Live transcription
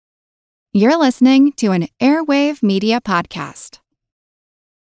You're listening to an Airwave Media Podcast.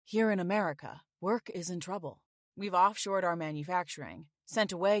 Here in America, work is in trouble. We've offshored our manufacturing,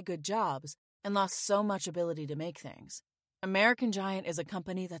 sent away good jobs, and lost so much ability to make things. American Giant is a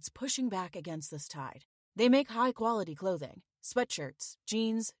company that's pushing back against this tide. They make high-quality clothing, sweatshirts,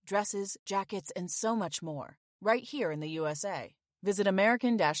 jeans, dresses, jackets, and so much more, right here in the USA. Visit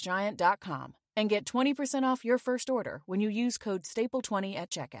American-Giant.com and get 20% off your first order when you use code STAPLE20 at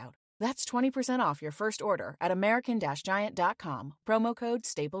checkout. That's 20% off your first order at American-Giant.com, promo code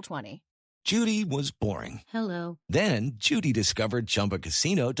STAPLE20. Judy was boring. Hello. Then Judy discovered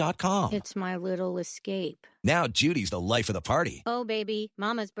ChumbaCasino.com. It's my little escape. Now Judy's the life of the party. Oh, baby,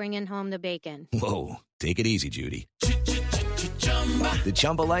 mama's bringing home the bacon. Whoa, take it easy, Judy. The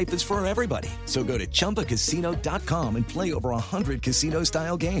Chumba life is for everybody. So go to ChumbaCasino.com and play over 100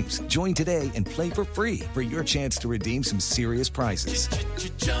 casino-style games. Join today and play for free for your chance to redeem some serious prizes.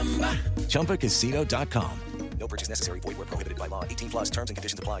 ChumbaCasino.com. No purchase necessary. Void where prohibited by law. 18 plus terms and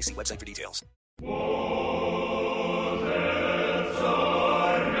conditions apply. See website for details.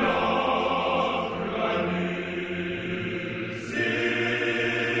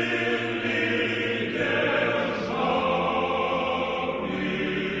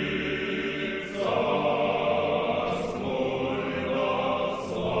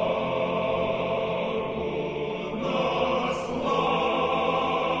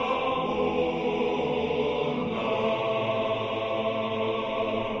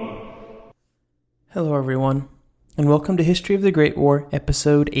 Hello everyone, and welcome to History of the Great War,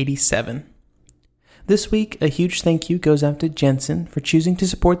 episode 87. This week, a huge thank you goes out to Jensen for choosing to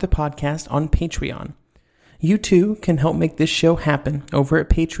support the podcast on Patreon. You too can help make this show happen over at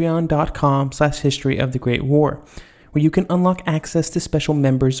patreon.com/History of the Great War, where you can unlock access to special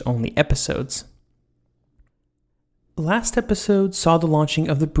members-only episodes. Last episode saw the launching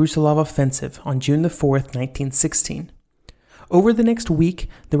of the Brusilov Offensive on June the 4th, 1916. Over the next week,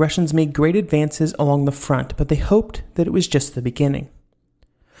 the Russians made great advances along the front, but they hoped that it was just the beginning.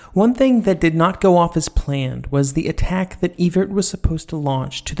 One thing that did not go off as planned was the attack that Evert was supposed to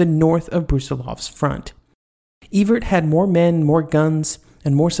launch to the north of Brusilov's front. Evert had more men, more guns,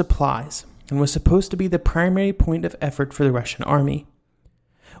 and more supplies, and was supposed to be the primary point of effort for the Russian army.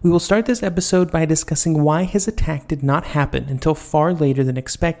 We will start this episode by discussing why his attack did not happen until far later than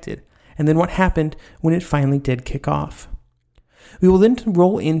expected, and then what happened when it finally did kick off. We will then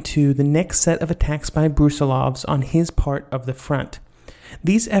roll into the next set of attacks by Brusilovs on his part of the front.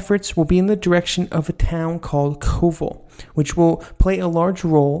 These efforts will be in the direction of a town called Kovel, which will play a large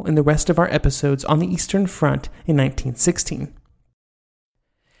role in the rest of our episodes on the Eastern Front in 1916.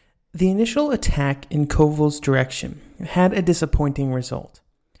 The initial attack in Kovel's direction had a disappointing result.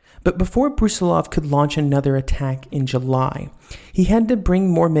 But before Brusilov could launch another attack in July, he had to bring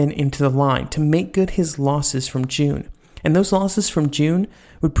more men into the line to make good his losses from June. And those losses from June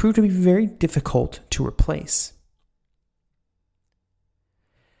would prove to be very difficult to replace.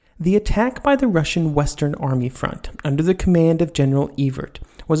 The attack by the Russian Western Army Front, under the command of General Evert,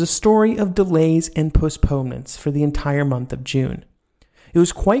 was a story of delays and postponements for the entire month of June. It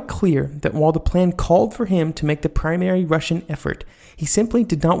was quite clear that while the plan called for him to make the primary Russian effort, he simply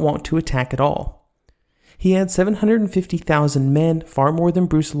did not want to attack at all. He had 750,000 men, far more than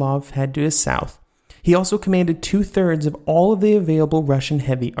Brusilov had to his south. He also commanded 2/3 of all of the available Russian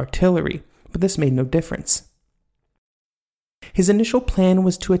heavy artillery, but this made no difference. His initial plan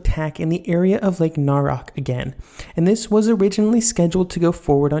was to attack in the area of Lake Narok again, and this was originally scheduled to go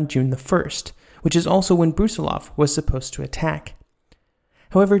forward on June the 1st, which is also when Brusilov was supposed to attack.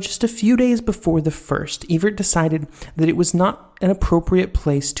 However, just a few days before the 1st, Evert decided that it was not an appropriate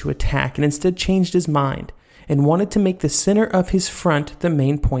place to attack and instead changed his mind and wanted to make the center of his front the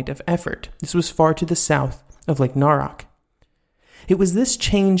main point of effort. This was far to the south of Lake Narok. It was this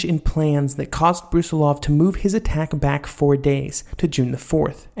change in plans that caused Brusilov to move his attack back 4 days to June the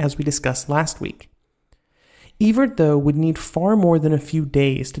 4th, as we discussed last week. Evert, though, would need far more than a few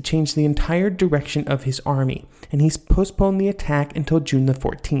days to change the entire direction of his army, and he's postponed the attack until June the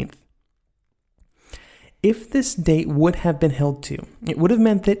 14th. If this date would have been held to, it would have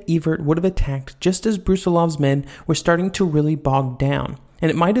meant that Evert would have attacked just as Brusilov's men were starting to really bog down, and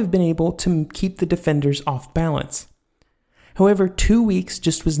it might have been able to keep the defenders off balance. However, 2 weeks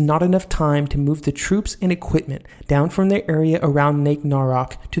just was not enough time to move the troops and equipment down from their area around Lake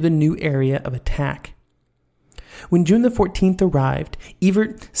Narok to the new area of attack. When June the 14th arrived,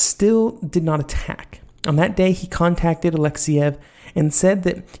 Evert still did not attack. On that day, he contacted Alexiev and said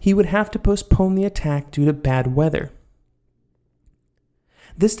that he would have to postpone the attack due to bad weather.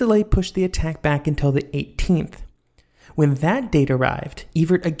 This delay pushed the attack back until the 18th. When that date arrived,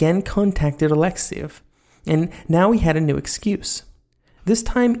 Evert again contacted Alexeyev, and now he had a new excuse. This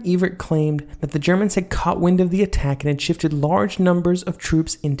time, Evert claimed that the Germans had caught wind of the attack and had shifted large numbers of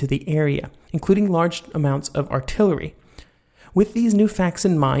troops into the area, including large amounts of artillery. With these new facts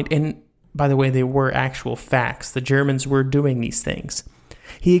in mind, and by the way, they were actual facts, the Germans were doing these things,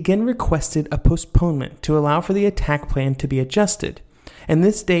 he again requested a postponement to allow for the attack plan to be adjusted, and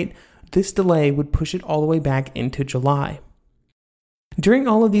this delay would push it all the way back into July. During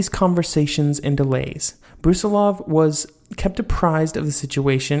all of these conversations and delays, Brusilov was kept apprised of the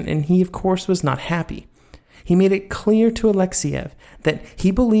situation, and he, of course, was not happy. He made it clear to Alexeyev that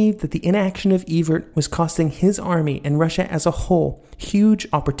he believed that the inaction of Evert was costing his army and Russia as a whole huge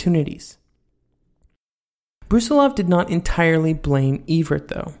opportunities. Brusilov did not entirely blame Evert,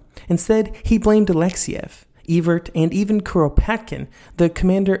 though. Instead, he blamed Alexeyev, Evert, and even Kuropatkin, the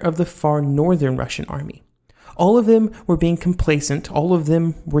commander of the far northern Russian army. All of them were being complacent, all of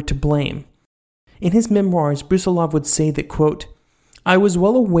them were to blame. In his memoirs, Brusilov would say that, quote, "I was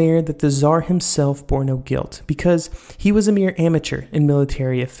well aware that the Tsar himself bore no guilt, because he was a mere amateur in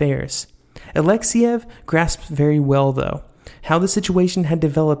military affairs. Alexeyev grasped very well, though, how the situation had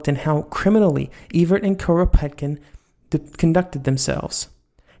developed and how criminally Evert and Kuropatkin conducted themselves.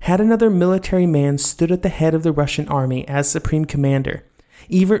 Had another military man stood at the head of the Russian army as supreme commander,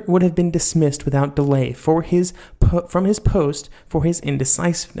 Evert would have been dismissed without delay from his post for his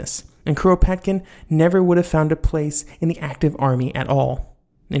indecisiveness, and Kuropatkin never would have found a place in the active army at all."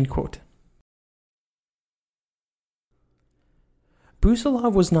 End quote.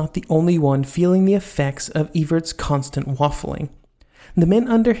 Brusilov was not the only one feeling the effects of Evert's constant waffling. The men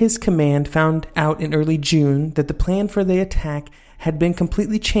under his command found out in early June that the plan for the attack had been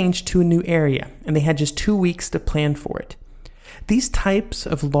completely changed to a new area, and they had just 2 weeks to plan for it. These types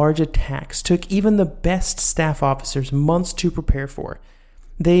of large attacks took even the best staff officers months to prepare for.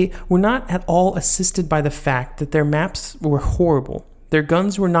 They were not at all assisted by the fact that their maps were horrible. Their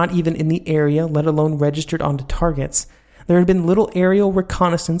guns were not even in the area, let alone registered onto targets. There had been little aerial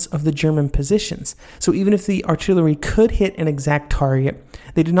reconnaissance of the German positions, so even if the artillery could hit an exact target,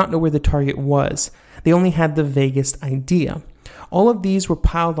 they did not know where the target was. They only had the vaguest idea. All of these were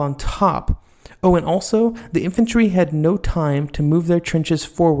piled on top. Oh, and also, the infantry had no time to move their trenches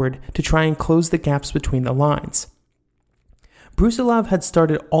forward to try and close the gaps between the lines. Brusilov had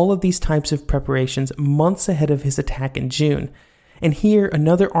started all of these types of preparations months ahead of his attack in June, and here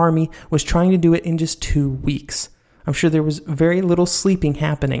another army was trying to do it in just 2 weeks. I'm sure there was very little sleeping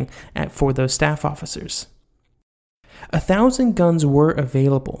happening for those staff officers. 1,000 guns were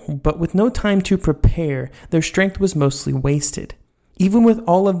available, but with no time to prepare, their strength was mostly wasted. Even with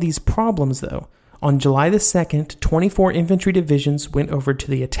all of these problems, though, on July the 2nd, 24 infantry divisions went over to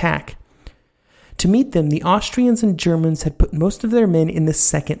the attack. To meet them, the Austrians and Germans had put most of their men in the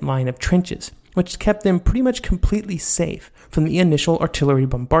second line of trenches, which kept them pretty much completely safe from the initial artillery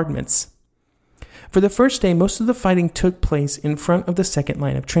bombardments. For the first day, most of the fighting took place in front of the second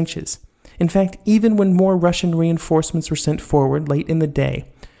line of trenches. In fact, even when more Russian reinforcements were sent forward late in the day,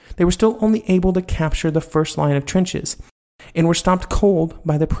 they were still only able to capture the first line of trenches, and were stopped cold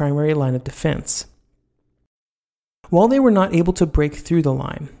by the primary line of defense. While they were not able to break through the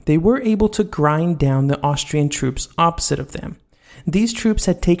line, they were able to grind down the Austrian troops opposite of them. These troops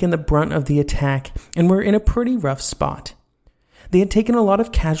had taken the brunt of the attack and were in a pretty rough spot. They had taken a lot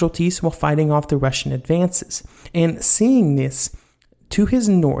of casualties while fighting off the Russian advances, and seeing this, to his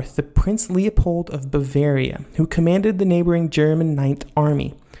north, the Prince Leopold of Bavaria, who commanded the neighboring German 9th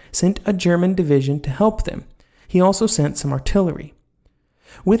Army, sent a German division to help them. He also sent some artillery.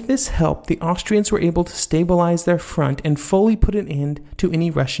 With this help, the Austrians were able to stabilize their front and fully put an end to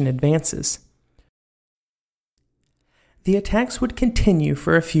any Russian advances. The attacks would continue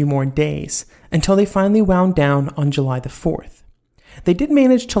for a few more days, until they finally wound down on July the 4th. They did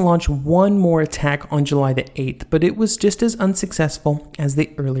manage to launch one more attack on July the 8th, but it was just as unsuccessful as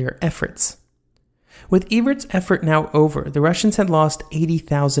the earlier efforts. With Evert's effort now over, the Russians had lost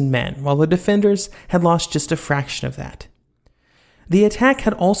 80,000 men, while the defenders had lost just a fraction of that. The attack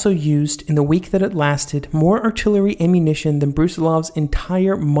had also used, in the week that it lasted, more artillery ammunition than Brusilov's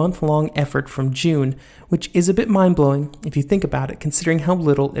entire month-long effort from June, which is a bit mind-blowing if you think about it, considering how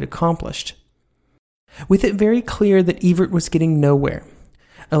little it accomplished. With it very clear that Evert was getting nowhere,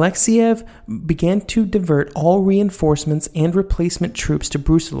 Alexeyev began to divert all reinforcements and replacement troops to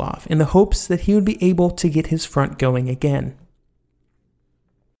Brusilov in the hopes that he would be able to get his front going again.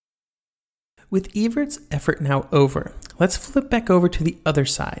 With Evert's effort now over, let's flip back over to the other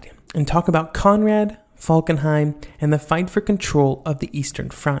side and talk about Conrad, Falkenhayn, and the fight for control of the Eastern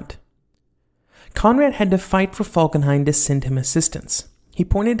Front. Conrad had to fight for Falkenhayn to send him assistance. He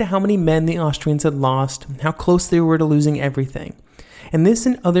pointed to how many men the Austrians had lost, and how close they were to losing everything. And this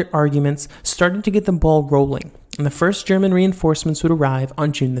and other arguments started to get the ball rolling, and the first German reinforcements would arrive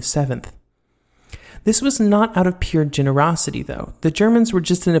on June the 7th. This was not out of pure generosity, though. The Germans were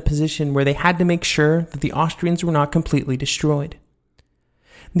just in a position where they had to make sure that the Austrians were not completely destroyed.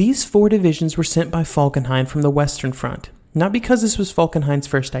 These 4 divisions were sent by Falkenhayn from the Western Front, not because this was Falkenhayn's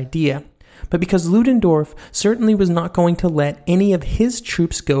first idea, but because Ludendorff certainly was not going to let any of his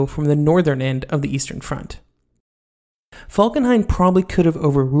troops go from the northern end of the Eastern Front. Falkenhayn probably could have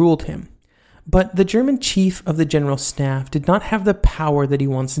overruled him, but the German chief of the general staff did not have the power that he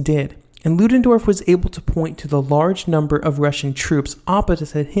once did, and Ludendorff was able to point to the large number of Russian troops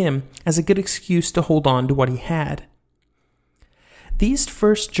opposite him as a good excuse to hold on to what he had. These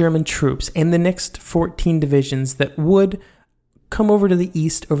first German troops and the next 14 divisions that would come over to the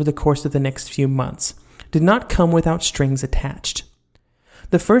east over the course of the next few months did not come without strings attached.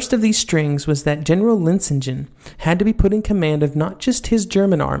 The first of these strings was that General Linsingen had to be put in command of not just his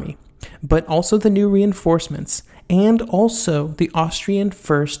German army, but also the new reinforcements, and also the Austrian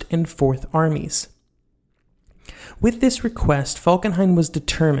 1st and 4th armies. With this request, Falkenhayn was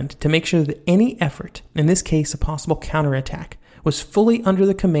determined to make sure that any effort, in this case a possible counterattack, was fully under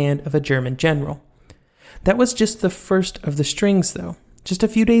the command of a German general. That was just the first of the strings, though. Just a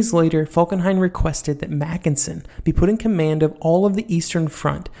few days later, Falkenhayn requested that Mackensen be put in command of all of the Eastern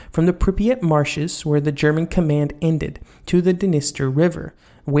Front, from the Pripyat marshes, where the German command ended, to the Dniester River,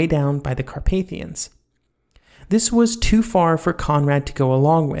 way down by the Carpathians. This was too far for Conrad to go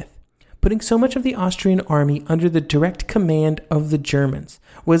along with. Putting so much of the Austrian army under the direct command of the Germans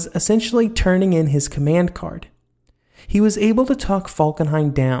was essentially turning in his command card. He was able to talk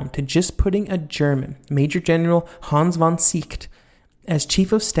Falkenhayn down to just putting a German, Major General Hans von Seeckt, as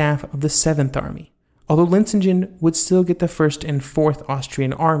Chief of Staff of the 7th Army. Although Linsingen would still get the 1st and 4th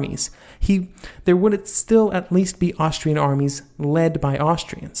Austrian armies, there would still at least be Austrian armies led by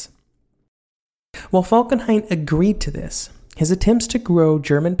Austrians. While Falkenhayn agreed to this, his attempts to grow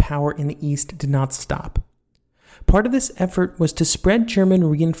German power in the east did not stop. Part of this effort was to spread German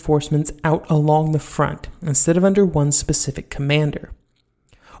reinforcements out along the front instead of under one specific commander.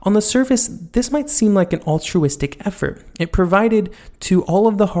 On the surface, this might seem like an altruistic effort. It provided to all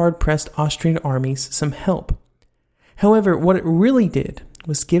of the hard-pressed Austrian armies some help. However, what it really did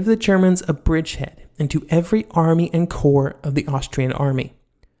was give the Germans a bridgehead into every army and corps of the Austrian army.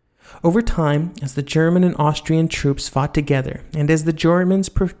 Over time, as the German and Austrian troops fought together, and as the Germans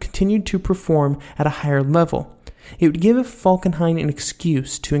continued to perform at a higher level, it would give Falkenhayn an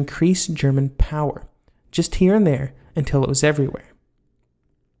excuse to increase German power, just here and there, until it was everywhere.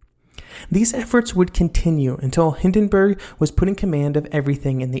 These efforts would continue until Hindenburg was put in command of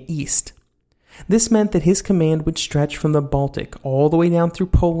everything in the east. This meant that his command would stretch from the Baltic all the way down through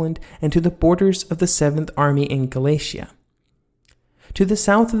Poland and to the borders of the 7th Army in Galicia. To the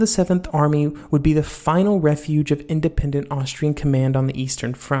south of the 7th Army would be the final refuge of independent Austrian command on the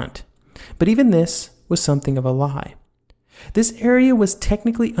Eastern Front. But even this was something of a lie. This area was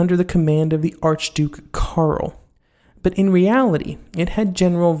technically under the command of the Archduke Karl, but in reality, it had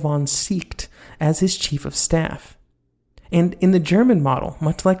General von Seeckt as his chief of staff. And in the German model,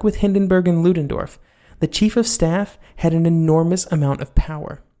 much like with Hindenburg and Ludendorff, the chief of staff had an enormous amount of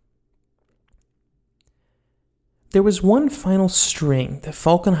power. There was one final string that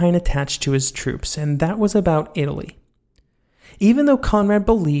Falkenhayn attached to his troops, and that was about Italy. Even though Conrad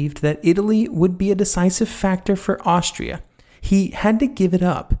believed that Italy would be a decisive factor for Austria, he had to give it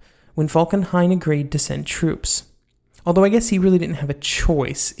up when Falkenhayn agreed to send troops. Although I guess he really didn't have a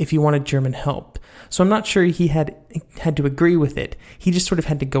choice if he wanted German help, so I'm not sure he had to agree with it. He just sort of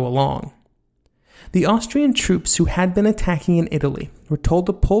had to go along. The Austrian troops who had been attacking in Italy were told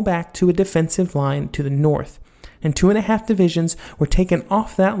to pull back to a defensive line to the north, and 2.5 divisions were taken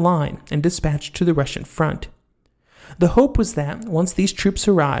off that line and dispatched to the Russian front. The hope was that, once these troops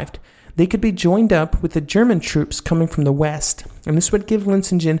arrived, they could be joined up with the German troops coming from the west, and this would give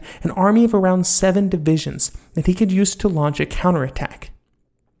Linsingen an army of around 7 divisions that he could use to launch a counterattack.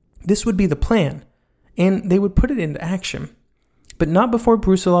 This would be the plan, and they would put it into action, but not before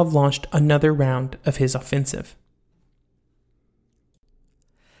Brusilov launched another round of his offensive.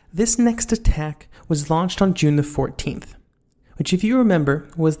 This next attack was launched on June the 14th, which, if you remember,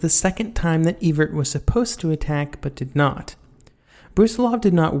 was the second time that Evert was supposed to attack but did not. Brusilov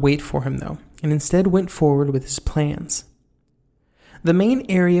did not wait for him, though, and instead went forward with his plans. The main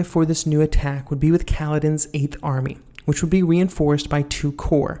area for this new attack would be with Kaledin's 8th Army, which would be reinforced by 2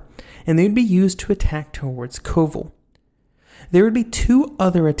 corps, and they would be used to attack towards Kovel. There would be 2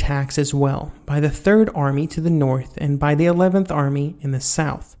 other attacks as well, by the 3rd Army to the north and by the 11th Army in the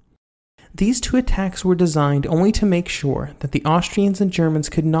south. These 2 attacks were designed only to make sure that the Austrians and Germans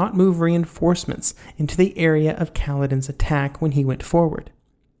could not move reinforcements into the area of Kaledin's attack when he went forward.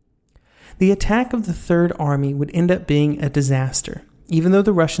 The attack of the 3rd Army would end up being a disaster, even though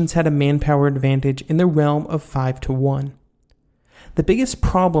the Russians had a manpower advantage in the realm of 5-1. The biggest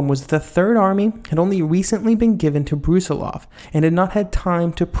problem was that the 3rd Army had only recently been given to Brusilov and had not had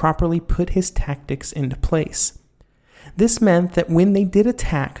time to properly put his tactics into place. This meant that when they did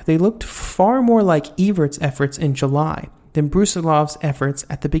attack, they looked far more like Evert's efforts in July than Brusilov's efforts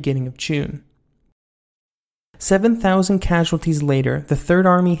at the beginning of June. 7,000 casualties later, the 3rd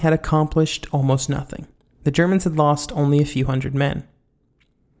Army had accomplished almost nothing. The Germans had lost only a few hundred men.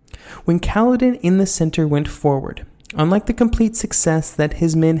 When Kaledin in the center went forward, unlike the complete success that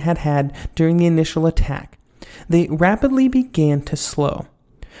his men had had during the initial attack, they rapidly began to slow.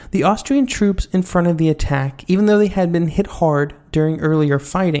 The Austrian troops in front of the attack, even though they had been hit hard during earlier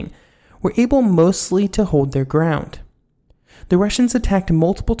fighting, were able mostly to hold their ground. The Russians attacked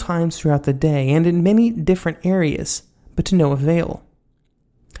multiple times throughout the day and in many different areas, but to no avail.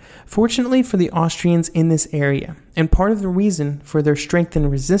 Fortunately for the Austrians in this area, and part of the reason for their strength and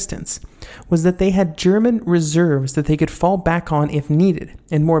resistance, was that they had German reserves that they could fall back on if needed,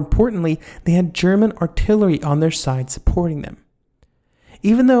 and more importantly, they had German artillery on their side supporting them.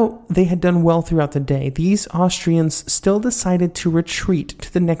 Even though they had done well throughout the day, these Austrians still decided to retreat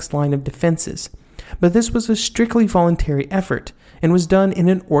to the next line of defenses, but this was a strictly voluntary effort, and was done in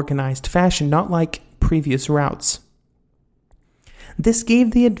an organized fashion, not like previous routes. This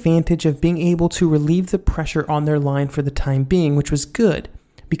gave the advantage of being able to relieve the pressure on their line for the time being, which was good,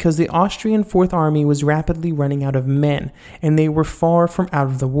 because the Austrian 4th Army was rapidly running out of men, and they were far from out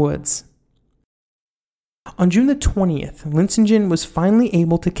of the woods. On June the 20th, Linsingen was finally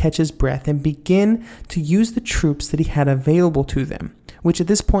able to catch his breath and begin to use the troops that he had available to them, which at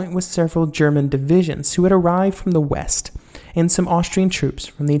this point was several German divisions who had arrived from the west, and some Austrian troops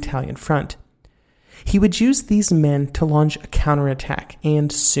from the Italian front. He would use these men to launch a counterattack,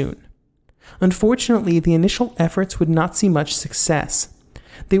 and soon. Unfortunately, the initial efforts would not see much success.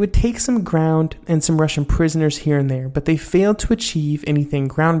 They would take some ground and some Russian prisoners here and there, but they failed to achieve anything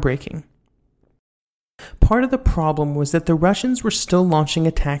groundbreaking. Part of the problem was that the Russians were still launching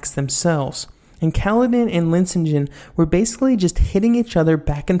attacks themselves, and Kaledin and Linsingen were basically just hitting each other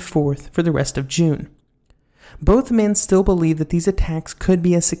back and forth for the rest of June. Both men still believed that these attacks could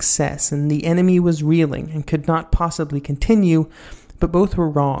be a success and the enemy was reeling and could not possibly continue, but both were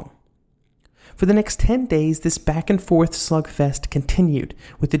wrong. For the next 10 days, this back and forth slugfest continued,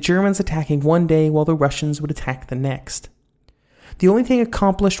 with the Germans attacking one day while the Russians would attack the next. The only thing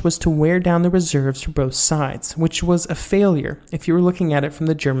accomplished was to wear down the reserves for both sides, which was a failure if you were looking at it from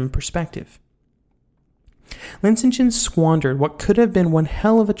the German perspective. Linsingen squandered what could have been one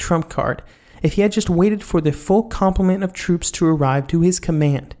hell of a trump card. If he had just waited for the full complement of troops to arrive to his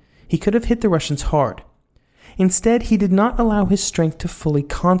command, he could have hit the Russians hard. Instead, he did not allow his strength to fully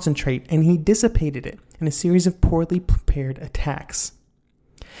concentrate, and he dissipated it in a series of poorly prepared attacks.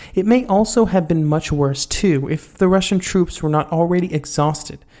 It may also have been much worse, too, if the Russian troops were not already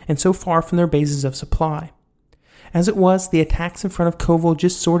exhausted and so far from their bases of supply. As it was, the attacks in front of Kovel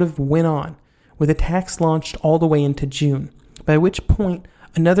just sort of went on, with attacks launched all the way into June, by which point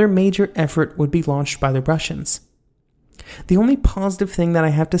another major effort would be launched by the Russians. The only positive thing that I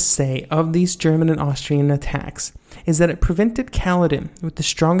have to say of these German and Austrian attacks is that it prevented Kaledin, with the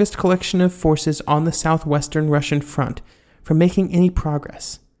strongest collection of forces on the southwestern Russian front, from making any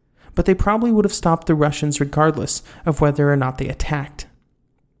progress. But they probably would have stopped the Russians regardless of whether or not they attacked.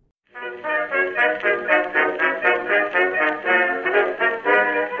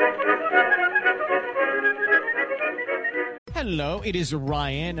 Hello, it is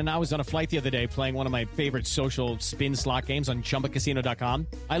Ryan, and I was on a flight the other day playing one of my favorite social spin slot games on ChumbaCasino.com.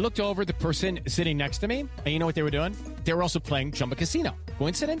 I looked over at the person sitting next to me, and you know what they were doing? They were also playing Chumba Casino.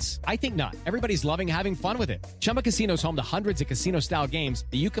 Coincidence? I think not. Everybody's loving having fun with it. Chumba Casino is home to hundreds of casino-style games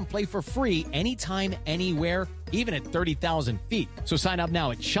that you can play for free anytime, anywhere, even at 30,000 feet. So sign up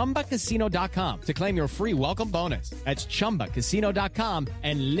now at ChumbaCasino.com to claim your free welcome bonus. That's ChumbaCasino.com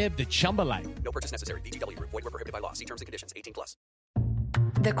and live the Chumba life. No purchase necessary. VGW. Void where prohibited by law. See terms and conditions. 18+.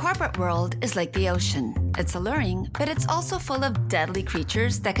 The corporate world is like the ocean. It's alluring, but it's also full of deadly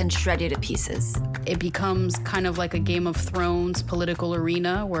creatures that can shred you to pieces. It becomes kind of like a Game of Thrones political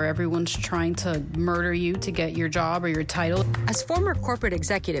arena where everyone's trying to murder you to get your job or your title. As former corporate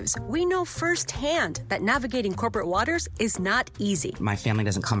executives, we know firsthand that navigating corporate waters is not easy. My family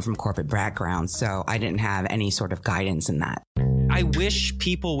doesn't come from corporate background, so I didn't have any sort of guidance in that. I wish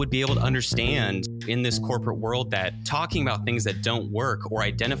people would be able to understand in this corporate world that talking about things that don't work or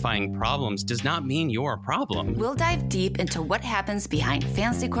identifying problems does not mean you're a problem. We'll dive deep into what happens behind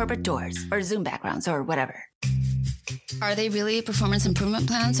fancy corporate doors or Zoom backgrounds or whatever. Are they really performance improvement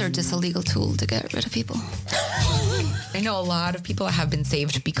plans or just a legal tool to get rid of people? I know a lot of people have been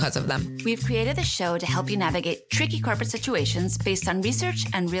saved because of them. We've created a show to help you navigate tricky corporate situations based on research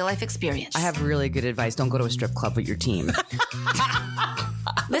and real-life experience. I have really good advice. Don't go to a strip club with your team.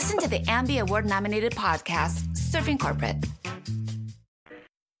 Listen to the Ambie Award-nominated podcast, Surfing Corporate.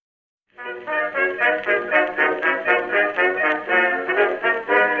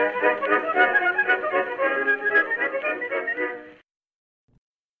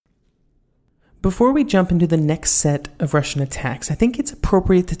 Before we jump into the next set of Russian attacks, I think it's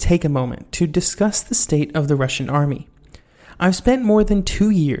appropriate to take a moment to discuss the state of the Russian army. I've spent more than 2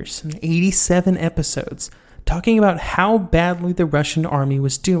 years and 87 episodes talking about how badly the Russian army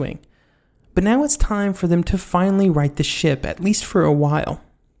was doing. But now it's time for them to finally right the ship, at least for a while.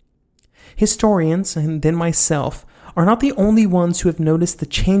 Historians, and then myself, are not the only ones who have noticed the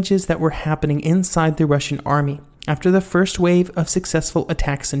changes that were happening inside the Russian army after the first wave of successful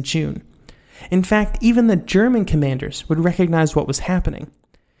attacks in June. In fact, even the German commanders would recognize what was happening.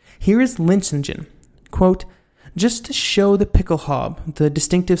 Here is Linsingen, quote, "Just to show the Pickelhaube, the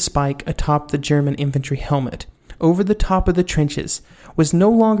distinctive spike atop the German infantry helmet, over the top of the trenches, was no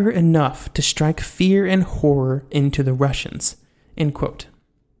longer enough to strike fear and horror into the Russians." End quote.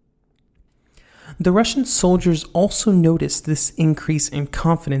 The Russian soldiers also noticed this increase in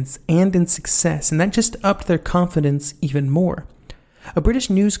confidence and in success, and that just upped their confidence even more. A British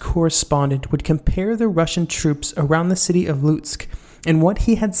news correspondent would compare the Russian troops around the city of Lutsk and what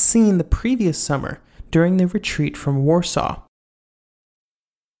he had seen the previous summer during the retreat from Warsaw.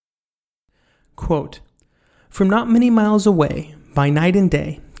 Quote, "From not many miles away, by night and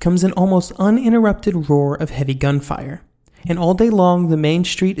day, comes an almost uninterrupted roar of heavy gunfire. And all day long the main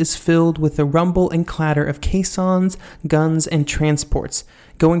street is filled with the rumble and clatter of caissons, guns, and transports,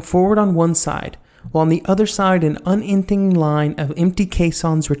 going forward on one side, while on the other side an unending line of empty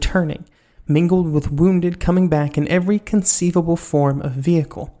caissons returning, mingled with wounded coming back in every conceivable form of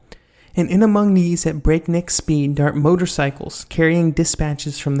vehicle. And in among these at breakneck speed dart motorcycles carrying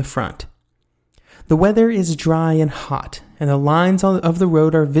dispatches from the front. The weather is dry and hot, and the lines of the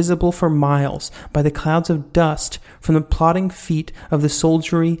road are visible for miles by the clouds of dust from the plodding feet of the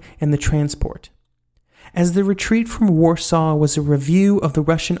soldiery and the transport. As the retreat from Warsaw was a review of the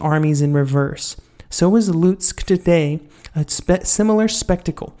Russian armies in reverse, so is Lutsk today a similar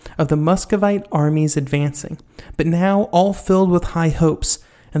spectacle of the Muscovite armies advancing, but now all filled with high hopes,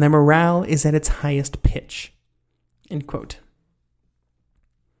 and their morale is at its highest pitch." End quote.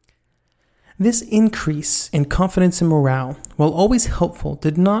 This increase in confidence and morale, while always helpful,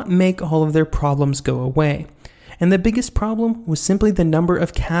 did not make all of their problems go away. And the biggest problem was simply the number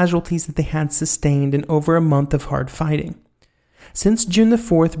of casualties that they had sustained in over a month of hard fighting. Since June the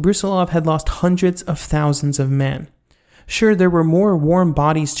 4th, Brusilov had lost hundreds of thousands of men. Sure, there were more warm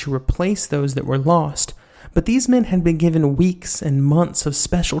bodies to replace those that were lost, but these men had been given weeks and months of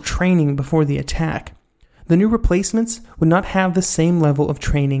special training before the attack. The new replacements would not have the same level of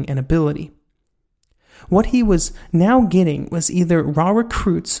training and ability. What he was now getting was either raw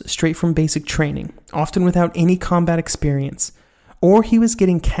recruits straight from basic training, often without any combat experience, or he was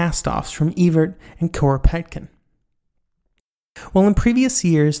getting cast-offs from Evert and Koropetkin. While in previous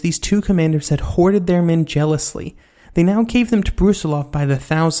years these two commanders had hoarded their men jealously, they now gave them to Brusilov by the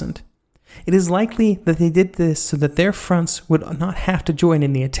thousand. It is likely that they did this so that their fronts would not have to join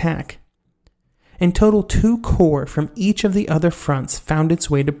in the attack. In total, 2 corps from each of the other fronts found its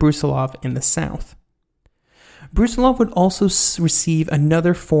way to Brusilov in the south. Brusilov would also receive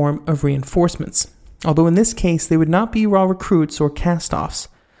another form of reinforcements, although in this case they would not be raw recruits or cast-offs,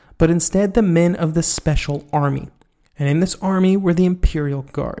 but instead the men of the Special Army, and in this army were the Imperial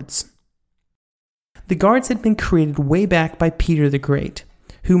Guards. The Guards had been created way back by Peter the Great,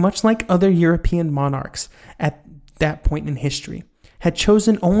 who, much like other European monarchs at that point in history, had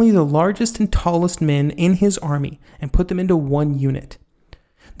chosen only the largest and tallest men in his army and put them into one unit.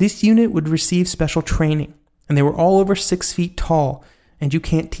 This unit would receive special training, and they were all over 6 feet tall, and you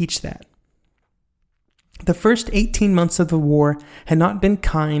can't teach that. The first 18 months of the war had not been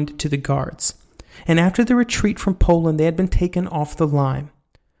kind to the Guards, and after the retreat from Poland they had been taken off the line.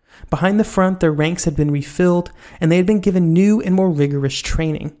 Behind the front their ranks had been refilled, and they had been given new and more rigorous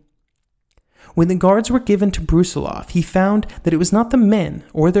training. When the Guards were given to Brusilov, he found that it was not the men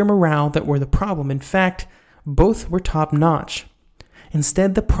or their morale that were the problem. In fact, both were top-notch.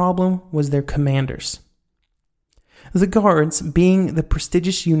 Instead, the problem was their commanders. The Guards, being the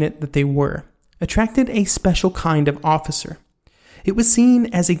prestigious unit that they were, attracted a special kind of officer. It was seen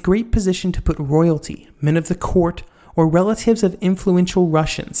as a great position to put royalty, men of the court, or relatives of influential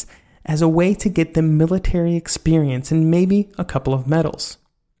Russians as a way to get them military experience and maybe a couple of medals.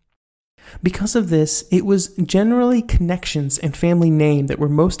 Because of this, it was generally connections and family name that were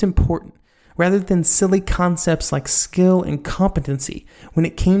most important, rather than silly concepts like skill and competency when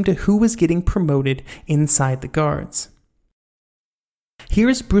it came to who was getting promoted inside the Guards. Here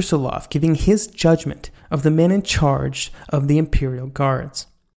is Brusilov giving his judgment of the men in charge of the Imperial Guards.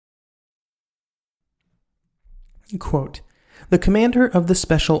 Quote, "The commander of the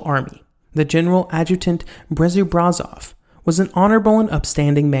Special Army, the General Adjutant Brezobrazov, was an honorable and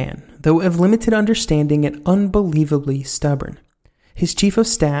upstanding man, though of limited understanding and unbelievably stubborn. His chief of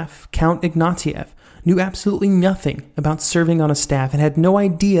staff, Count Ignatiev, knew absolutely nothing about serving on a staff and had no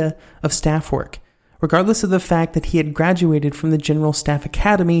idea of staff work, regardless of the fact that he had graduated from the General Staff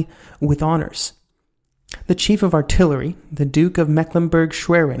Academy with honors. The chief of artillery, the Duke of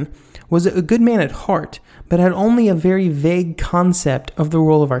Mecklenburg-Schwerin, was a good man at heart, but had only a very vague concept of the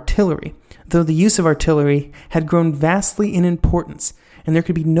role of artillery, though the use of artillery had grown vastly in importance, and there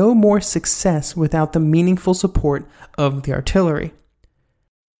could be no more success without the meaningful support of the artillery.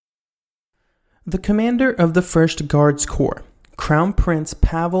 The commander of the 1st Guards Corps, Crown Prince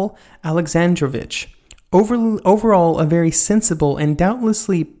Pavel Alexandrovich, overall a very sensible and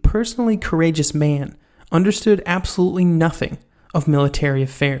doubtlessly personally courageous man, understood absolutely nothing of military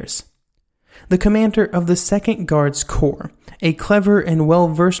affairs. The commander of the 2nd Guards Corps, a clever and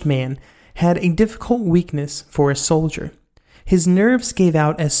well-versed man, had a difficult weakness for a soldier. His nerves gave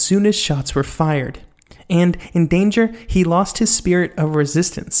out as soon as shots were fired, and in danger he lost his spirit of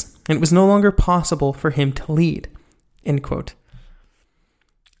resistance, and it was no longer possible for him to lead." End quote.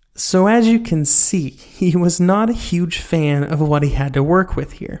 So as you can see, he was not a huge fan of what he had to work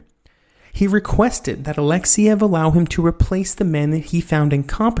with here. He requested that Alexiev allow him to replace the men that he found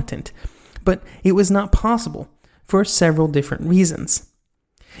incompetent, but it was not possible for several different reasons.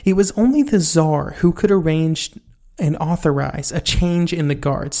 It was only the Tsar who could arrange and authorize a change in the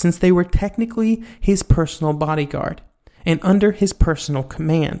Guards, since they were technically his personal bodyguard and under his personal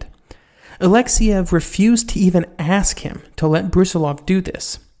command. Alexiev refused to even ask him to let Brusilov do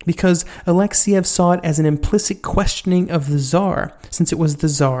this, because Alexiev saw it as an implicit questioning of the Tsar, since it was the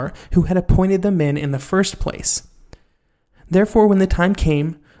Tsar who had appointed the men in the first place. Therefore, when the time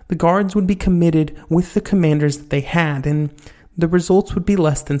came, the Guards would be committed with the commanders that they had, and the results would be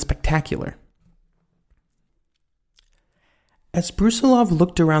less than spectacular. As Brusilov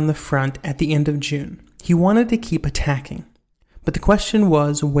looked around the front at the end of June, he wanted to keep attacking, but the question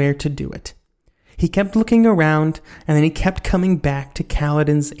was where to do it. He kept looking around, and then he kept coming back to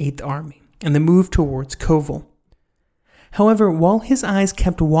Kaledin's 8th Army and the move towards Kovel. However, while his eyes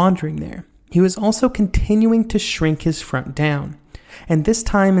kept wandering there, he was also continuing to shrink his front down, and this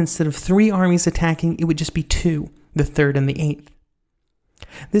time instead of 3 armies attacking, it would just be 2, the 3rd and the 8th.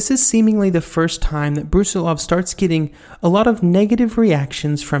 This is seemingly the first time that Brusilov starts getting a lot of negative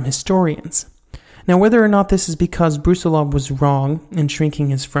reactions from historians. Now, whether or not this is because Brusilov was wrong in shrinking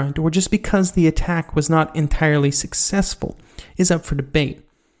his front, or just because the attack was not entirely successful, is up for debate.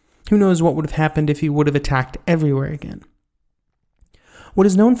 Who knows what would have happened if he would have attacked everywhere again. What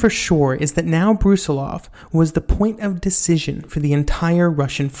is known for sure is that now Brusilov was the point of decision for the entire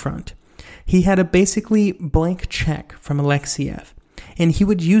Russian front. He had a basically blank check from Alexiev, and he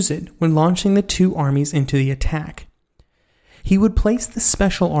would use it when launching the 2 armies into the attack. He would place the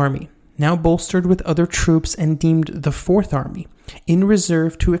Special Army, now bolstered with other troops and deemed the 4th Army, in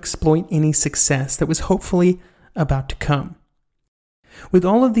reserve to exploit any success that was hopefully about to come. With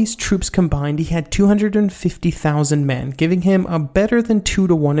all of these troops combined, he had 250,000 men, giving him a better than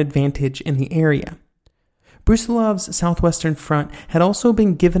 2-to-1 advantage in the area. Brusilov's southwestern front had also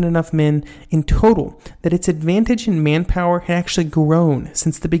been given enough men in total that its advantage in manpower had actually grown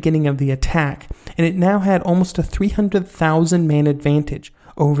since the beginning of the attack, and it now had almost a 300,000 man advantage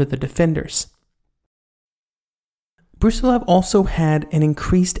over the defenders. Brusilov also had an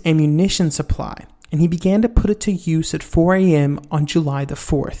increased ammunition supply, and he began to put it to use at 4 a.m. on July the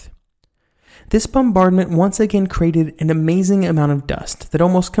 4th. This bombardment once again created an amazing amount of dust that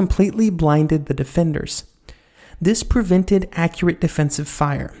almost completely blinded the defenders. This prevented accurate defensive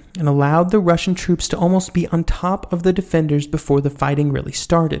fire and allowed the Russian troops to almost be on top of the defenders before the fighting really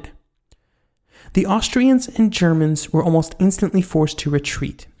started. The Austrians and Germans were almost instantly forced to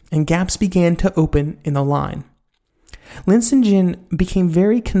retreat, and gaps began to open in the line. Linsingen became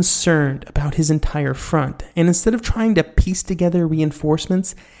very concerned about his entire front, and instead of trying to piece together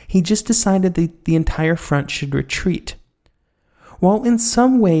reinforcements, he just decided that the entire front should retreat. While in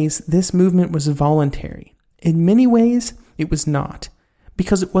some ways this movement was voluntary, in many ways it was not,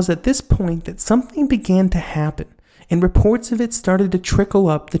 because it was at this point that something began to happen, and reports of it started to trickle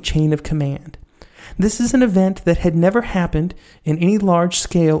up the chain of command. This is an event that had never happened in any large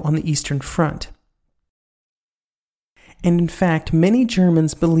scale on the Eastern Front. And in fact, many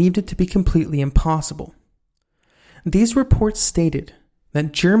Germans believed it to be completely impossible. These reports stated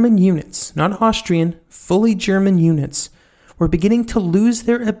that German units, not Austrian, fully German units, were beginning to lose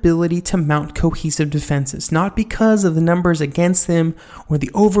their ability to mount cohesive defenses, not because of the numbers against them or the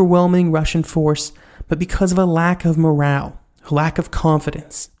overwhelming Russian force, but because of a lack of morale, a lack of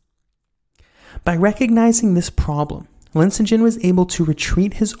confidence. By recognizing this problem, Linsingen was able to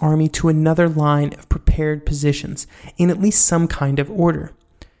retreat his army to another line of prepared positions in at least some kind of order.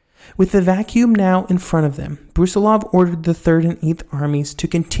 With the vacuum now in front of them, Brusilov ordered the 3rd and 8th armies to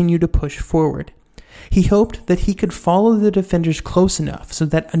continue to push forward. He hoped that he could follow the defenders close enough so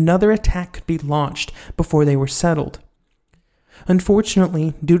that another attack could be launched before they were settled.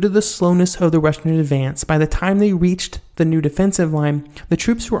 Unfortunately, due to the slowness of the Russian advance, by the time they reached the new defensive line, the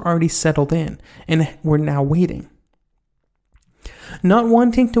troops were already settled in and were now waiting. Not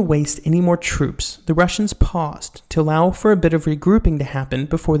wanting to waste any more troops, the Russians paused to allow for a bit of regrouping to happen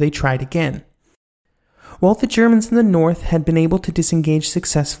before they tried again. While the Germans in the north had been able to disengage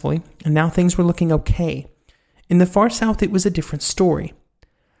successfully, and now things were looking okay, in the far south it was a different story.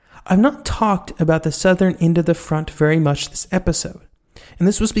 I've not talked about the southern end of the front very much this episode, and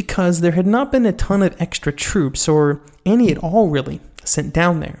this was because there had not been a ton of extra troops, or any at all really, sent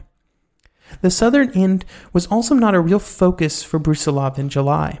down there. The southern end was also not a real focus for Brusilov in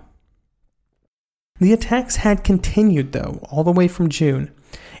July. The attacks had continued, though, all the way from June,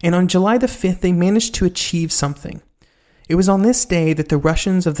 and on July the 5th they managed to achieve something. It was on this day that the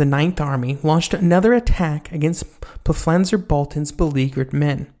Russians of the 9th Army launched another attack against Pflanzer-Baltin's beleaguered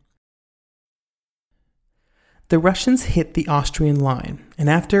men. The Russians hit the Austrian line, and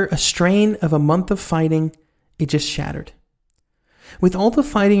after a strain of a month of fighting, it just shattered. With all the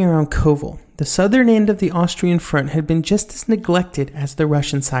fighting around Kovel, the southern end of the Austrian front had been just as neglected as the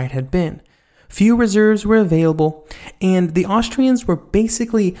Russian side had been. Few reserves were available, and the Austrians were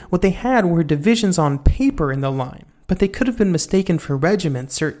basically, what they had were divisions on paper in the line, but they could have been mistaken for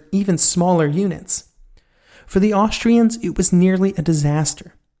regiments or even smaller units. For the Austrians, it was nearly a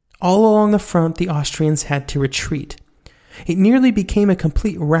disaster. All along the front, the Austrians had to retreat. It nearly became a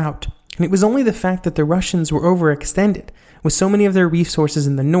complete rout, and it was only the fact that the Russians were overextended, with so many of their resources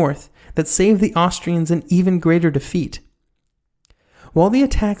in the north, that saved the Austrians an even greater defeat. While the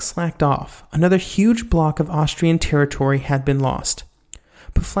attack slacked off, another huge block of Austrian territory had been lost.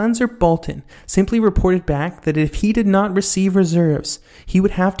 Pflanzer-Baltin simply reported back that if he did not receive reserves, he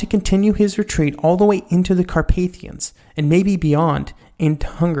would have to continue his retreat all the way into the Carpathians, and maybe beyond, into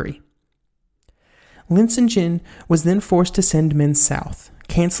Hungary. Linsingen was then forced to send men south,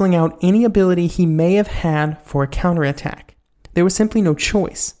 canceling out any ability he may have had for a counterattack. There was simply no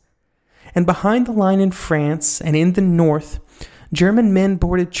choice. And behind the line in France and in the north, German men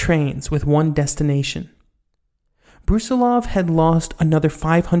boarded trains with one destination. Brusilov had lost another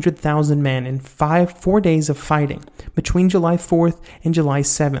 500,000 men in 4 days of fighting between July 4th and July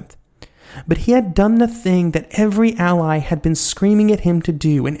 7th. But he had done the thing that every ally had been screaming at him to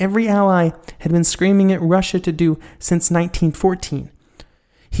do, and every ally had been screaming at Russia to do since 1914.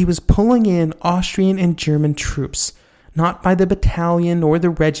 He was pulling in Austrian and German troops, not by the battalion or the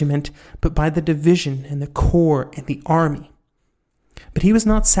regiment, but by the division and the corps and the army. But he was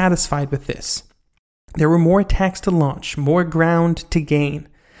not satisfied with this. There were more attacks to launch, more ground to gain,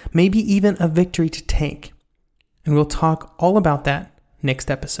 maybe even a victory to take. And we'll talk all about that next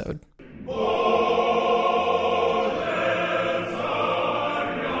episode.